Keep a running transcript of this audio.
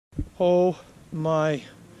Oh my.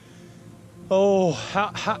 Oh,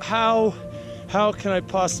 how can I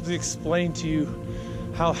possibly explain to you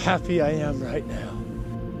how happy I am right now?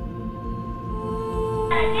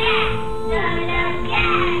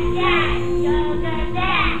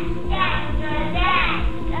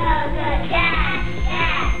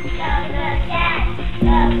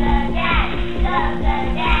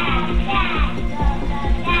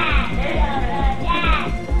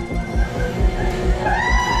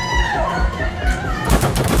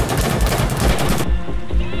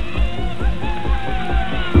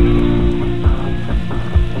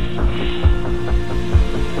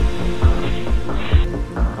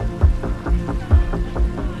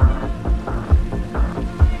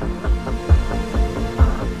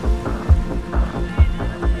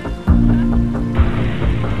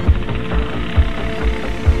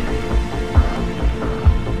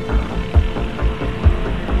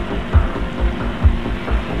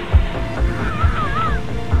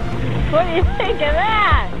 What do you think of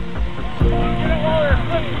that? You know while they're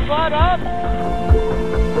flipping flat up?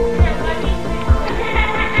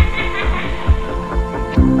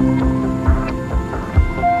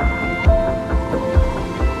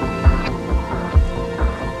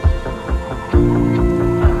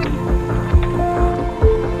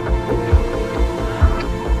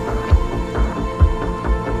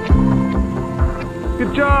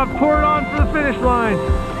 Good job, pour it on for the finish line.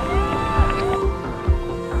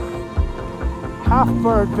 Half of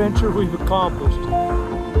our adventure we've accomplished.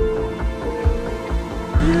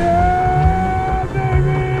 Yeah,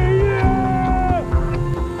 baby, yeah!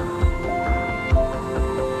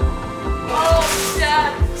 Oh,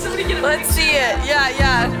 Dad, somebody get a Let's see it.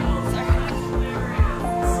 Yeah.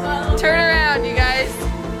 Turn around, you guys.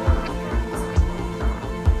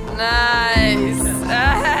 Nice.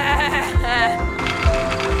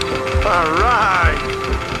 All right.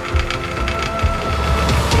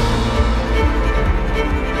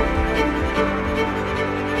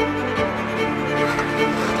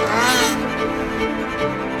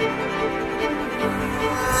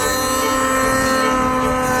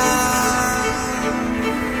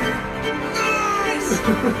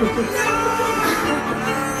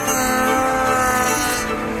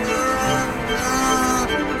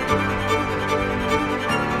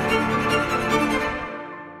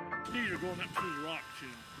 You're going up through the rock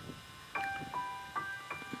soon.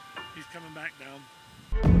 He's coming back down.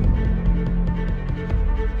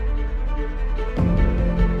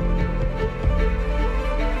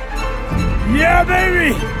 Yeah,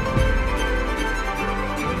 baby!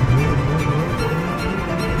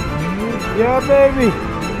 Yeah, baby!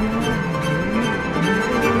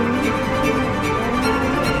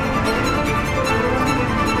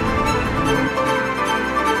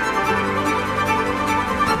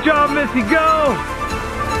 Good job, Missy, go!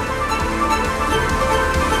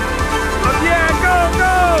 Oh, yeah, go!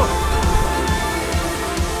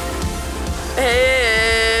 Hey.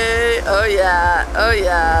 Oh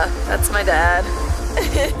yeah. That's my dad.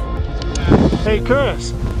 Hey,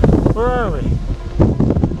 Chris, where are we?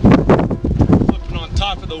 Looking on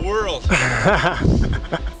top of the world.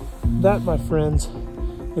 That, my friends,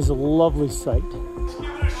 is a lovely sight. Let's give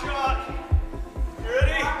it a shot. You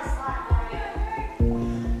ready?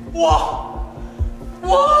 Whoa!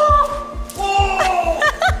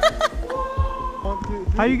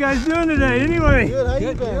 How you guys doing today, anyway? Good, how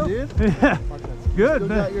you been, dude? Yeah, good.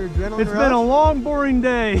 Got your adrenaline It's been a long, boring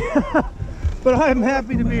day, but I'm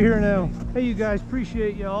happy to be here now. Hey, you guys,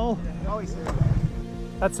 appreciate y'all. Always here.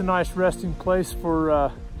 That's a nice resting place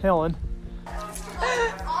for Helen.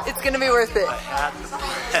 It's gonna be worth it.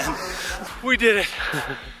 We did it.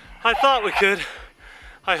 I thought we could.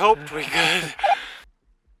 I hoped we could.